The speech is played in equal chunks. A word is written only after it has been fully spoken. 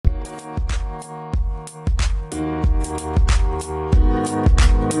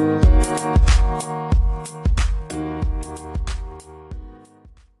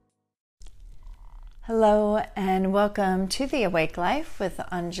welcome to The Awake Life with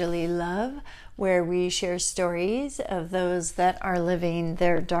Anjali Love, where we share stories of those that are living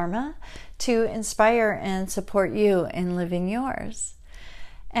their Dharma to inspire and support you in living yours.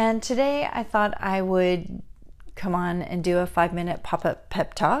 And today I thought I would come on and do a 5-minute pop-up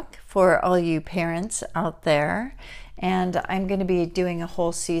pep talk for all you parents out there. And I'm going to be doing a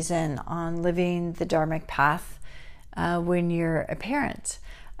whole season on living the Dharmic path when you're a parent.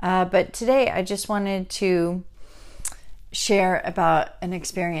 But today I just wanted to share about an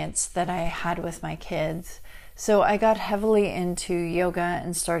experience that I had with my kids. So I got heavily into yoga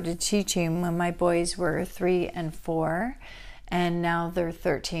and started teaching when my boys were 3 and 4, and now they're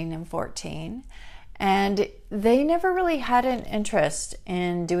 13 and 14. And they never really had an interest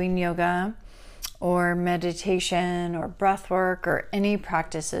in doing yoga or meditation or breath work or any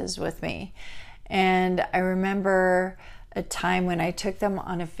practices with me. And I remember a time when I took them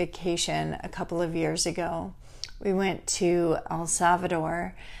on a vacation a couple of years ago. We went to El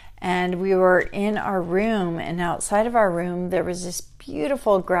Salvador and we were in our room, and outside of our room there was this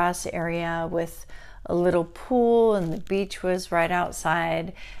beautiful grass area with a little pool, and the beach was right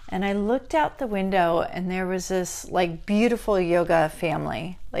outside. And I looked out the window and there was this beautiful yoga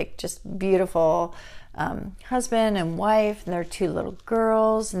family, just beautiful husband and wife and their 2 little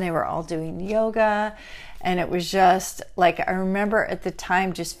girls, and they were all doing yoga. And it was just I remember at the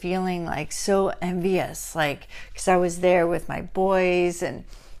time just feeling so envious, because I was there with my boys and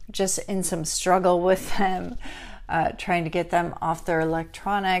just in some struggle with them, trying to get them off their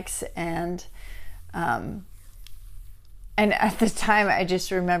electronics. And at the time I just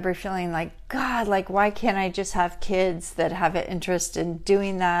remember feeling God, why can't I just have kids that have an interest in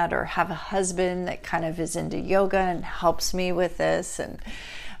doing that, or have a husband that kind of is into yoga and helps me with this? And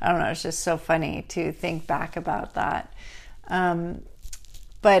I don't know, it's just so funny to think back about that.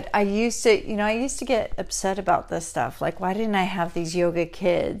 But I used to get upset about this stuff. Why didn't I have these yoga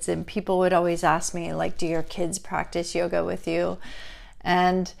kids? And people would always ask me, do your kids practice yoga with you?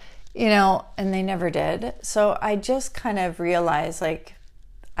 And, and they never did. So I just kind of realized,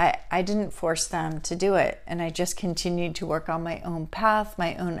 I didn't force them to do it. And I just continued to work on my own path,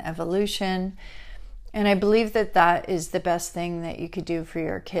 my own evolution. And I believe that that is the best thing that you could do for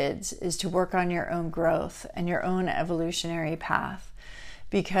your kids, is to work on your own growth and your own evolutionary path,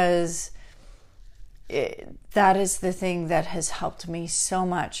 because that is the thing that has helped me so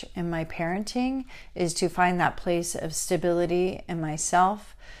much in my parenting, is to find that place of stability in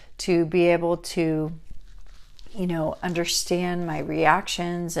myself, to be able to, understand my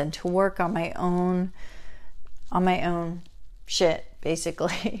reactions and to work on my own shit,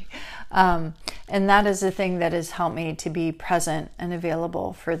 basically. And that is the thing that has helped me to be present and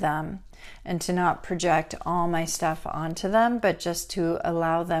available for them, and to not project all my stuff onto them, but just to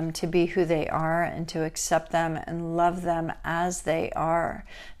allow them to be who they are, and to accept them and love them as they are,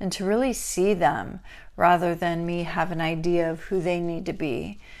 and to really see them rather than me have an idea of who they need to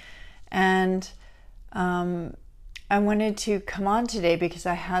be. And I wanted to come on today because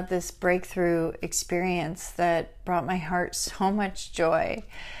I had this breakthrough experience that brought my heart so much joy.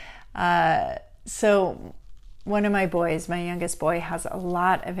 So one of my boys, my youngest boy, has a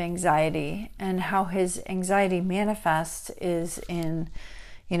lot of anxiety, and how his anxiety manifests is in,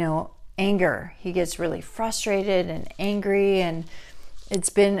 anger. He gets really frustrated and angry, and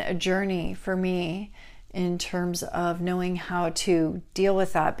it's been a journey for me in terms of knowing how to deal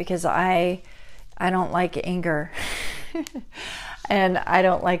with that, because I don't like anger and I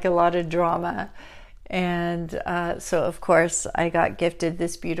don't like a lot of drama. And so of course I got gifted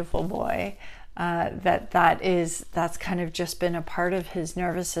this beautiful boy that's kind of just been a part of his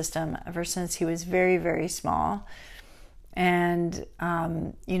nervous system ever since he was very, very small. And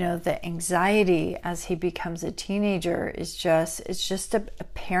the anxiety as he becomes a teenager is just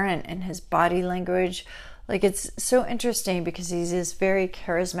apparent in his body language. It's so interesting because he's this very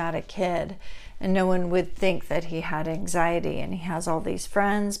charismatic kid, and no one would think that he had anxiety, and he has all these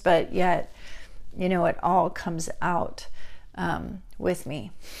friends, but yet, it all comes out with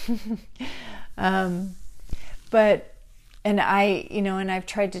me. And I've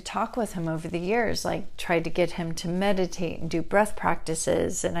tried to talk with him over the years, tried to get him to meditate and do breath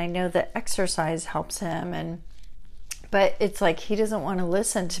practices. And I know that exercise helps him, but it's he doesn't want to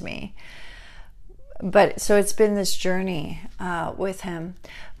listen to me. But so it's been this journey with him.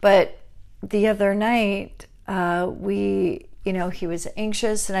 But the other night, he was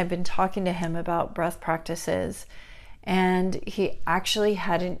anxious, and I've been talking to him about breath practices, and he actually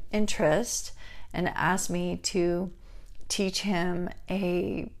had an interest and asked me to teach him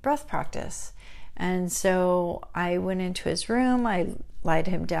a breath practice. And so I went into his room, I lied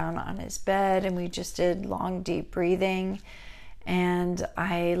him down on his bed, and we just did long, deep breathing. And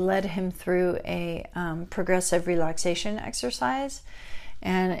I led him through a progressive relaxation exercise.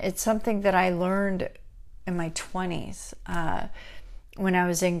 And it's something that I learned in my 20s when I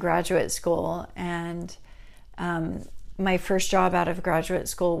was in graduate school. And my first job out of graduate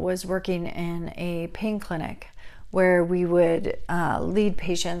school was working in a pain clinic where we would lead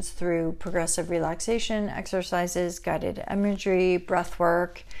patients through progressive relaxation exercises, guided imagery, breath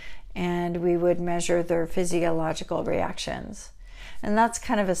work, and we would measure their physiological reactions. And that's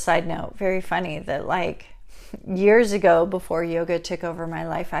kind of a side note, very funny that like years ago, before yoga took over my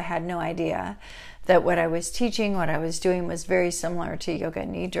life, I had no idea that what I was teaching, what I was doing was very similar to Yoga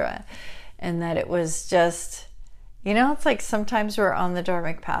Nidra, and that it was just, it's like sometimes we're on the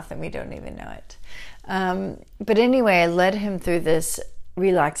dharmic path and we don't even know it. But anyway, I led him through this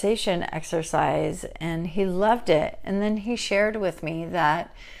relaxation exercise and he loved it. And then he shared with me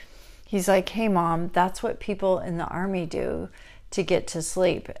that he's like, hey mom, that's what people in the army do to get to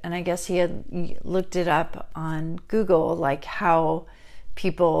sleep. And I guess he had looked it up on Google, like how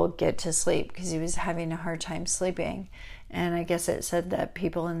people get to sleep, because he was having a hard time sleeping. And I guess it said that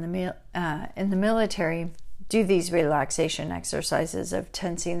people in the military do these relaxation exercises of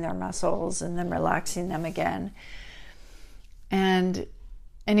tensing their muscles and then relaxing them again. And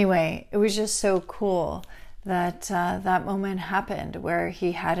anyway, it was just so cool that that moment happened where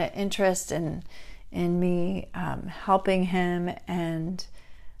he had an interest in me helping him. And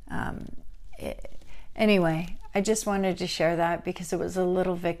anyway, I just wanted to share that because it was a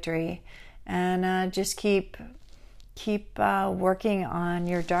little victory. And just keep working on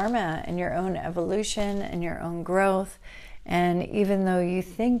your dharma and your own evolution and your own growth. And even though you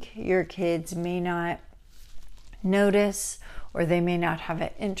think your kids may not notice or they may not have an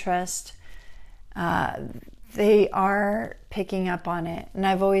interest, they are picking up on it. And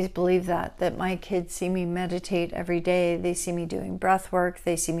I've always believed that my kids see me meditate every day. They see me doing breath work.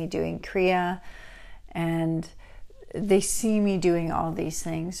 They see me doing Kriya, and they see me doing all these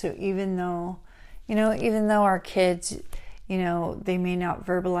things. So even though our kids, they may not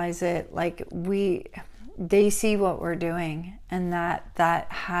verbalize it, like they see what we're doing, and that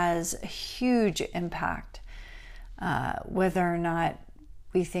has a huge impact, whether or not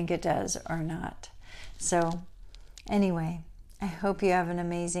we think it does or not. So anyway, I hope you have an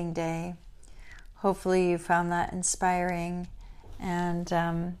amazing day. Hopefully you found that inspiring, and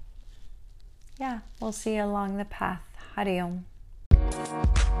we'll see you along the path. Hari Om.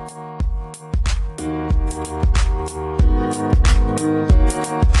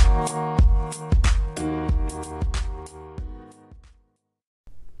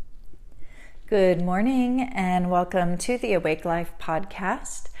 Good morning and welcome to the Awake Life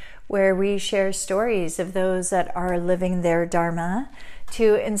podcast, where we share stories of those that are living their dharma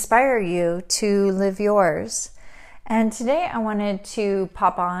to inspire you to live yours. And today I wanted to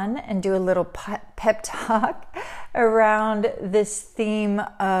pop on and do a little pep talk around this theme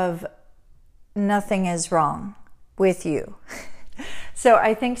of nothing is wrong with you. So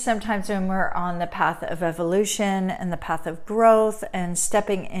I think sometimes when we're on the path of evolution and the path of growth and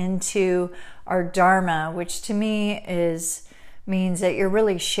stepping into our dharma, which to me means that you're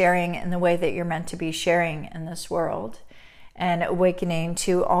really sharing in the way that you're meant to be sharing in this world and awakening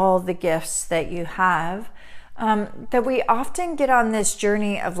to all the gifts that you have, that we often get on this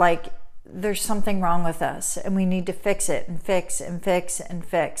journey of like, there's something wrong with us and we need to fix it and fix and fix and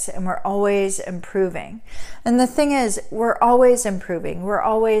fix, and we're always improving. And the thing is, we're always improving, we're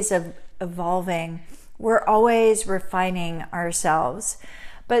always evolving, we're always refining ourselves.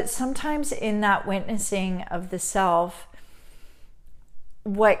 But sometimes in that witnessing of the self,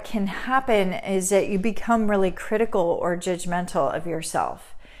 what can happen is that you become really critical or judgmental of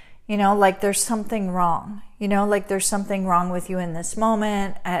yourself. Like there's something wrong, like there's something wrong with you in this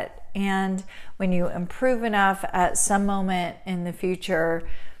moment, and when you improve enough at some moment in the future,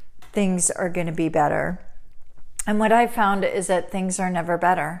 things are going to be better. And what I found is that things are never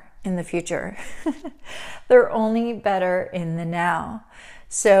better in the future. They're only better in the now.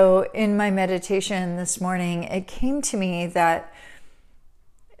 So in my meditation this morning, it came to me that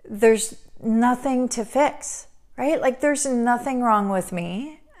there's nothing to fix, right? Like there's nothing wrong with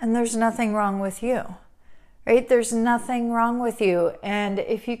me and there's nothing wrong with you. Right? There's nothing wrong with you. And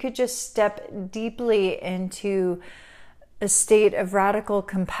if you could just step deeply into a state of radical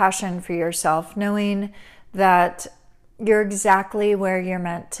compassion for yourself, knowing that you're exactly where you're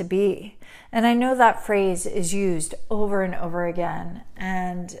meant to be. And I know that phrase is used over and over again.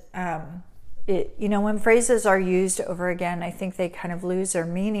 And, when phrases are used over again, I think they kind of lose their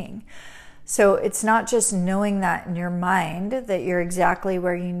meaning. So it's not just knowing that in your mind that you're exactly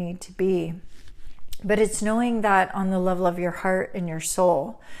where you need to be, but it's knowing that on the level of your heart and your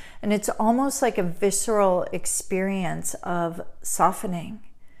soul. And it's almost like a visceral experience of softening,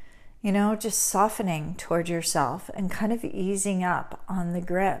 just softening toward yourself and kind of easing up on the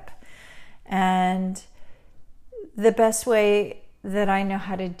grip. And the best way that I know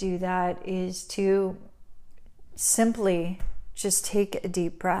how to do that is to simply just take a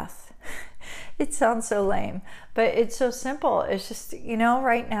deep breath. It sounds so lame, but it's so simple. It's just,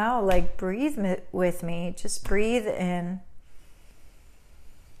 right now, like breathe with me. Just breathe in.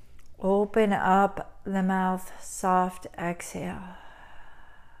 Open up the mouth, soft exhale.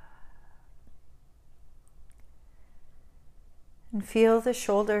 And feel the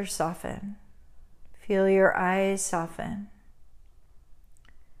shoulders soften. Feel your eyes soften.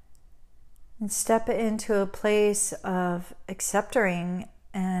 And step into a place of accepting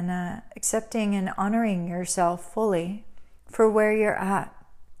and honoring yourself fully for where you're at.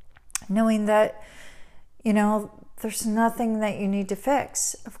 Knowing that, there's nothing that you need to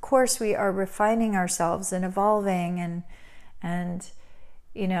fix. Of course, we are refining ourselves and evolving and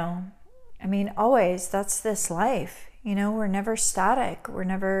always, that's this life. We're never static. We're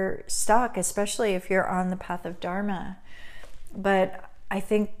never stuck, especially if you're on the path of Dharma. But I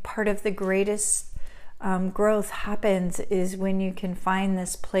think part of the greatest growth happens is when you can find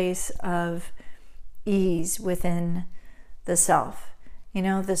this place of ease within the self.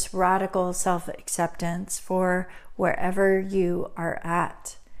 This radical self-acceptance for wherever you are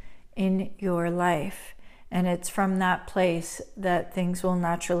at in your life. And it's from that place that things will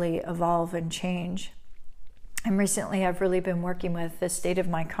naturally evolve and change. And recently I've really been working with the state of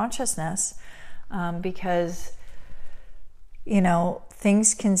my consciousness because,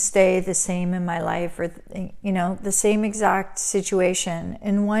 things can stay the same in my life or, the same exact situation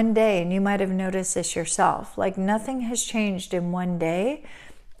in one day. And you might have noticed this yourself. Like nothing has changed in one day.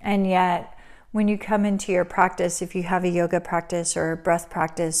 And yet when you come into your practice, if you have a yoga practice or a breath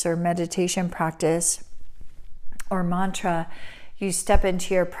practice or meditation practice or mantra, you step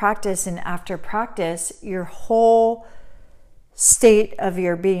into your practice, and after practice, your whole state of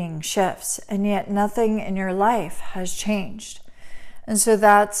your being shifts, and yet nothing in your life has changed. And so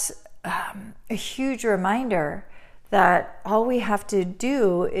that's a huge reminder that all we have to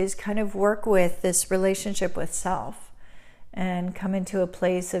do is kind of work with this relationship with self and come into a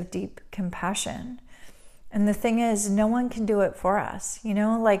place of deep compassion. And the thing is, no one can do it for us.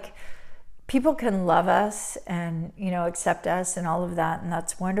 People can love us and, accept us and all of that, and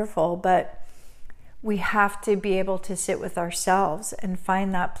that's wonderful, but we have to be able to sit with ourselves and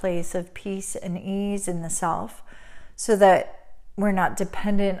find that place of peace and ease in the self so that we're not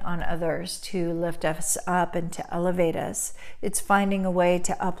dependent on others to lift us up and to elevate us. It's finding a way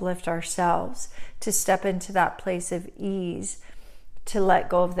to uplift ourselves, to step into that place of ease, to let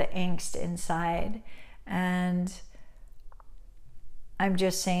go of the angst inside. And I'm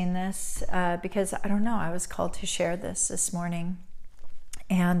just saying this because, I don't know, I was called to share this morning.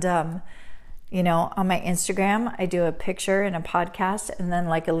 And, on my Instagram, I do a picture and a podcast and then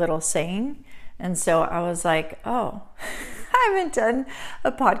like a little saying. And so I was like, oh, I haven't done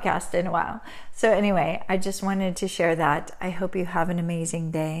a podcast in a while. So anyway, I just wanted to share that. I hope you have an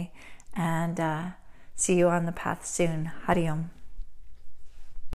amazing day and see you on the path soon. Hari Om.